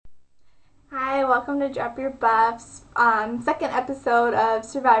welcome to Drop Your Buffs, second episode of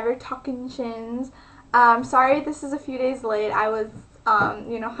Survivor Tocantins. Sorry this is a few days late. I was,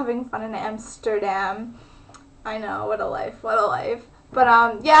 having fun in Amsterdam. I know, what a life, what a life.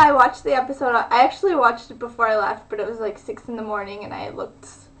 But, yeah, I watched the episode. I actually watched it before I left, but it was like 6 in the morning and I looked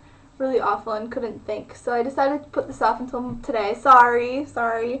really awful and couldn't think. So I decided to put this off until today. Sorry.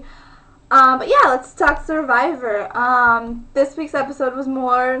 But yeah, let's talk Survivor. This week's episode was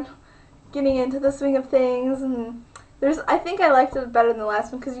more getting into the swing of things, and I think I liked it better than the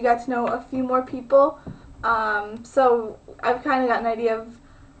last one because you got to know a few more people. So I've kind of got an idea of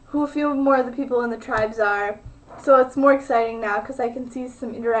who a few more of the people in the tribes are. So it's more exciting now because I can see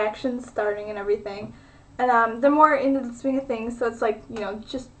some interactions starting and everything. And they're more into the swing of things, so it's like,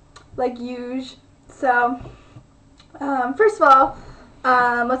 just like usual. So, first of all,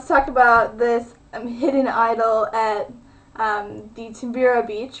 let's talk about this hidden idol at the Timbira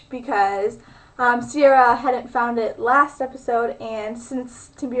beach, because Sierra hadn't found it last episode, and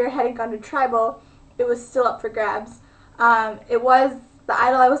since Timbira hadn't gone to tribal, it was still up for grabs. It was the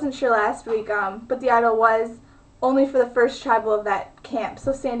idol, I wasn't sure last week, but the idol was only for the first tribal of that camp,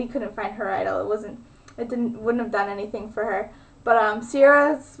 so Sandy couldn't find her idol. Wouldn't have done anything for her. But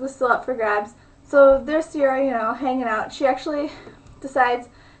Sierra's was still up for grabs. So there's Sierra, hanging out. She actually decides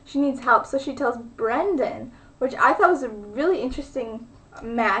she needs help, so she tells Brendan, which I thought was a really interesting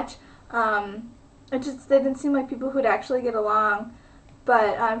match. They didn't seem like people who'd actually get along.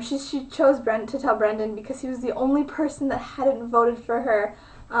 But she chose to tell Brendan because he was the only person that hadn't voted for her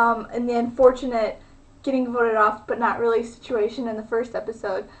in the unfortunate getting voted off but not really situation in the first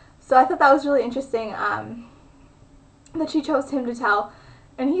episode. So I thought that was really interesting that she chose him to tell.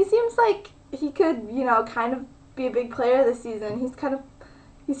 And he seems like he could, kind of be a big player this season.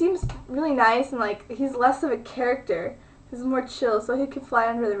 He seems really nice, and like he's less of a character. He's more chill, so he could fly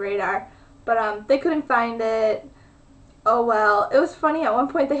under the radar. But they couldn't find it. Oh well. It was funny, at one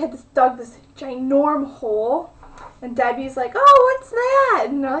point they had dug this ginorm hole, and Debbie's like, "Oh, what's that?"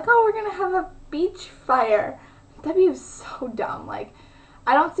 And they're like, "Oh, we're gonna have a beach fire." Debbie was so dumb. Like,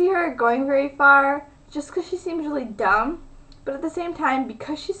 I don't see her going very far just because she seems really dumb. But at the same time,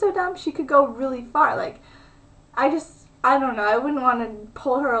 because she's so dumb, she could go really far. Like, I don't know. I wouldn't want to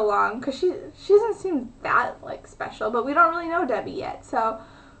pull her along because she doesn't seem that, special. But we don't really know Debbie yet. So,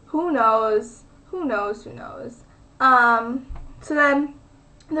 who knows? Who knows? So then,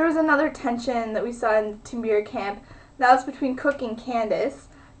 there was another tension that we saw in the Timbira camp. That was between Cook and Candace.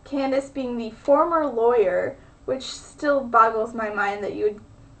 Candace being the former lawyer, which still boggles my mind that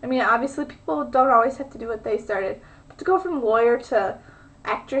obviously people don't always have to do what they started. But to go from lawyer to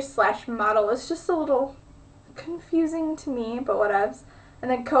actress/model is just a little confusing to me, but whatevs.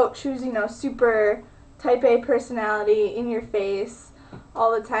 And then Coach, who's, super type A personality, in your face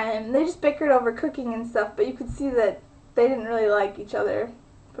all the time. They just bickered over cooking and stuff, but you could see that they didn't really like each other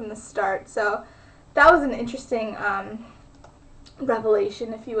from the start. So that was an interesting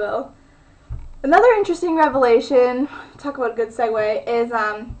revelation, if you will. Another interesting revelation, talk about a good segue, is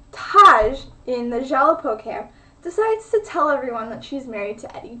Taj in the Jalapo camp decides to tell everyone that she's married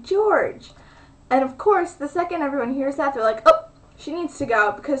to Eddie George. And of course, the second everyone hears that, they're like, "Oh, she needs to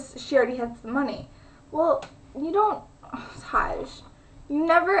go because she already has the money." Well, Taj, you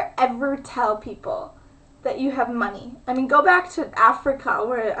never ever tell people that you have money. Go back to Africa,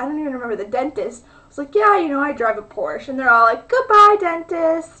 where I don't even remember, the dentist was like, "Yeah, I drive a Porsche," and they're all like, "Goodbye,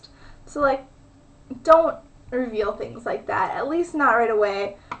 dentist." So don't reveal things like that, at least not right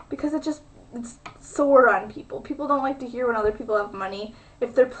away, because it's sore on people. People don't like to hear when other people have money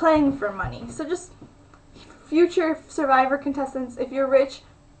if they're playing for money. So just future Survivor contestants, if you're rich,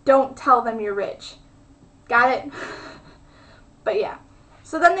 don't tell them you're rich. Got it? But yeah.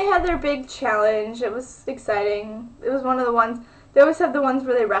 So then they had their big challenge. It was exciting. It was one of the ones, they always have the ones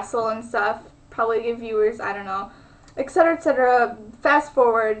where they wrestle and stuff, probably give viewers, I don't know, etc., etc. Fast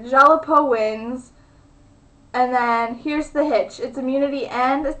forward, Jalapo wins. And then here's the hitch. It's immunity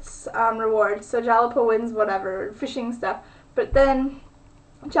and it's reward. So Jalapo wins whatever, fishing stuff. But then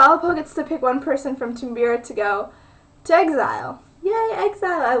Jalapo gets to pick one person from Timbira to go to Exile. Yay,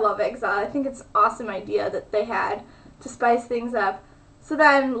 Exile. I love Exile. I think it's an awesome idea that they had to spice things up. So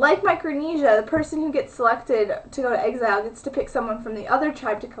then, like Micronesia, the person who gets selected to go to Exile gets to pick someone from the other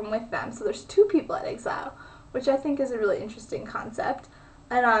tribe to come with them. So there's 2 people at Exile, which I think is a really interesting concept.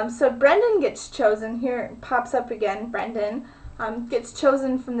 And so Brendan gets chosen. Here it pops up again. Brendan gets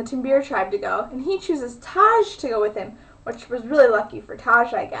chosen from the Timbira tribe to go, and he chooses Taj to go with him, which was really lucky for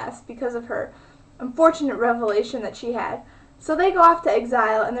Taj, I guess, because of her unfortunate revelation that she had. So they go off to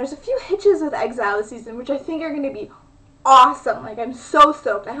Exile, and there's a few hitches with Exile this season, which I think are going to be awesome. I'm so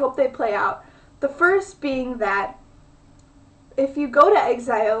stoked. I hope they play out. The first being that if you go to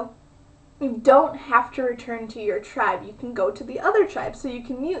exile, you don't have to return to your tribe. You can go to the other tribe, so you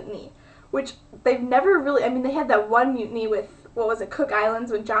can mutiny, which they've never really, I mean, they had that one mutiny with, what was it, Cook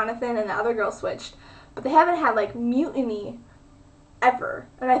Islands, when Jonathan and the other girl switched, but they haven't had, like, mutiny ever.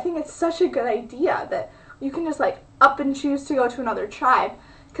 And I think it's such a good idea that you can just, like, up and choose to go to another tribe.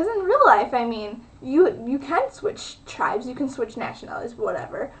 Because in real life, I mean, you can switch tribes, you can switch nationalities,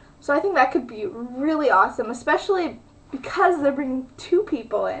 whatever. So I think that could be really awesome, especially because they're bringing 2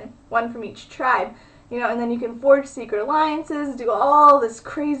 people in, one from each tribe, you know, and then you can forge secret alliances, do all this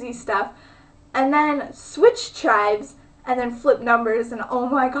crazy stuff, and then switch tribes, and then flip numbers, and oh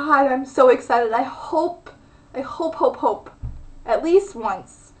my god, I'm so excited. I hope, at least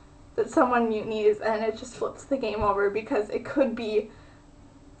once, that someone mutinies and it just flips the game over, because it could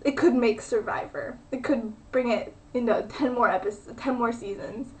make Survivor. It could bring it into 10 more episodes, 10 more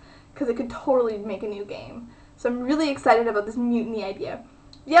seasons, because it could totally make a new game. So I'm really excited about this mutiny idea.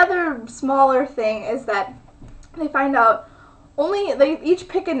 The other smaller thing is that they find out they each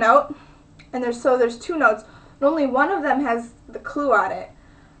pick a note, and there's 2 notes, and only one of them has the clue on it.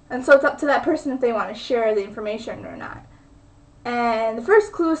 And so it's up to that person if they want to share the information or not. And the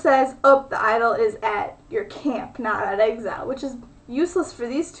first clue says, oh, the idol is at your camp, not at exile, which is useless for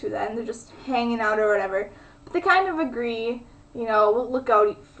these 2 then. They're just hanging out or whatever. But they kind of agree, you know, we'll look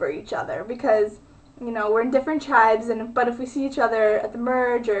out for each other because, you know, we're in different tribes, but if we see each other at the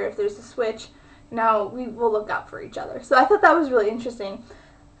merge or if there's a switch, you know, we will look out for each other. So I thought that was really interesting.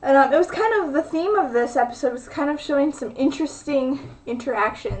 And it was kind of, the theme of this episode was kind of showing some interesting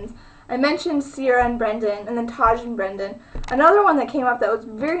interactions. I mentioned Sierra and Brendan, and then Taj and Brendan. Another one that came up that was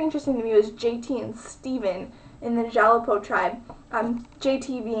very interesting to me was JT and Steven in the Jalapo tribe.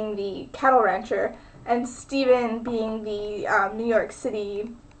 JT being the cattle rancher, and Steven being the New York City,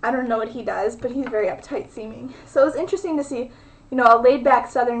 I don't know what he does, but he's very uptight seeming. So it was interesting to see, you know, a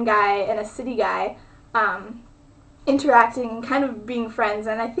laid-back southern guy and a city guy interacting and kind of being friends.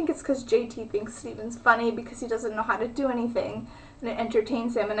 And I think it's because JT thinks Steven's funny because he doesn't know how to do anything, and it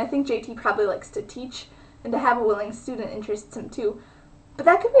entertains him. And I think JT probably likes to teach, and to have a willing student interests him too. But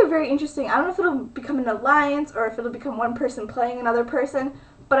that could be very interesting. I don't know if it'll become an alliance or if it'll become one person playing another person,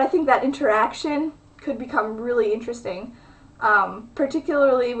 but I think that interaction could become really interesting,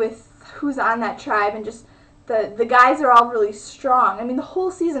 particularly with who's on that tribe, and just the guys are all really strong. I mean, the whole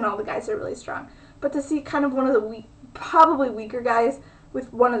season all the guys are really strong, but to see kind of one of the probably weaker guys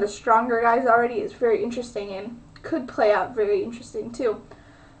with one of the stronger guys already is very interesting and could play out very interesting too.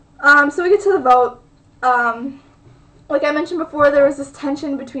 So we get to the vote. Like I mentioned before, there was this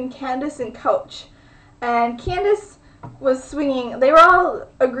tension between Candace and Coach. And Candace was swinging. They were all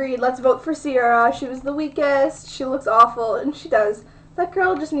agreed, let's vote for Sierra. She was the weakest. She looks awful. And she does. That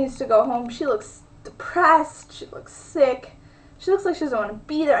girl just needs to go home. She looks depressed. She looks sick. She looks like she doesn't want to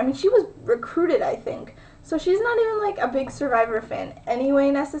be there. I mean, she was recruited, I think. So she's not even like a big Survivor fan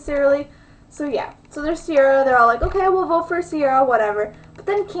anyway, necessarily. So yeah. So there's Sierra. They're all like, okay, we'll vote for Sierra, whatever. But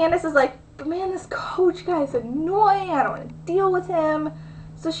then Candace is like, but man, this Coach guy is annoying. I don't want to deal with him.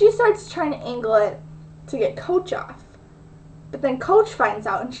 So she starts trying to angle it to get Coach off. But then Coach finds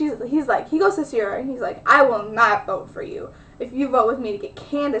out, and he goes to Sierra, and he's like, I will not vote for you if you vote with me to get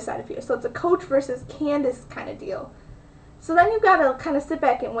Candace out of here. So it's a Coach versus Candace kind of deal. So then you've got to kind of sit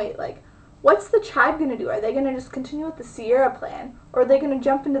back and wait, like, what's the tribe going to do? Are they going to just continue with the Sierra plan? Or are they going to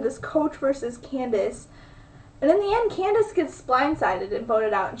jump into this Coach versus Candace? And in the end, Candace gets blindsided and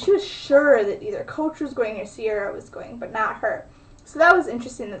voted out. And she was sure that either Coach was going or Sierra was going, but not her. So that was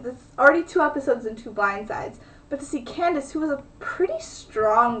interesting, that there's already 2 episodes and 2 blindsides. But to see Candace, who was a pretty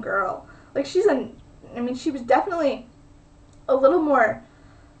strong girl. Like, she was definitely a little more,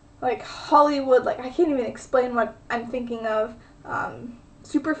 like, Hollywood. Like, I can't even explain what I'm thinking of.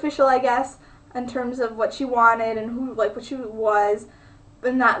 Superficial, I guess, in terms of what she wanted and what she was.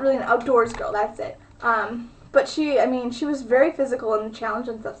 But not really an outdoors girl, that's it. But she was very physical in the challenge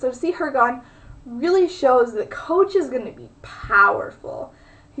and stuff. So to see her gone really shows that Coach is going to be powerful.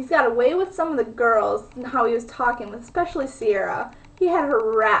 He's got away with some of the girls and how he was talking, especially Sierra. He had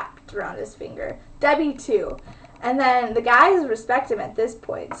her wrapped around his finger. Debbie too. And then the guys respect him at this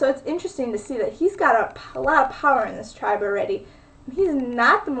point. So it's interesting to see that he's got a lot of power in this tribe already. He's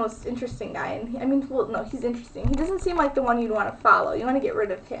not the most interesting guy. And no, he's interesting. He doesn't seem like the one you'd want to follow. You want to get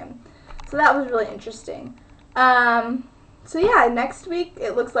rid of him. So that was really interesting. So yeah, next week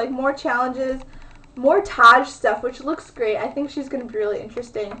it looks like more challenges, more Taj stuff, which looks great. I think she's going to be really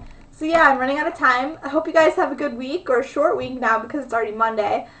interesting. So yeah, I'm running out of time. I hope you guys have a good week, or a short week now because it's already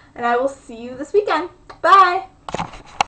Monday, and I will see you this weekend. Bye!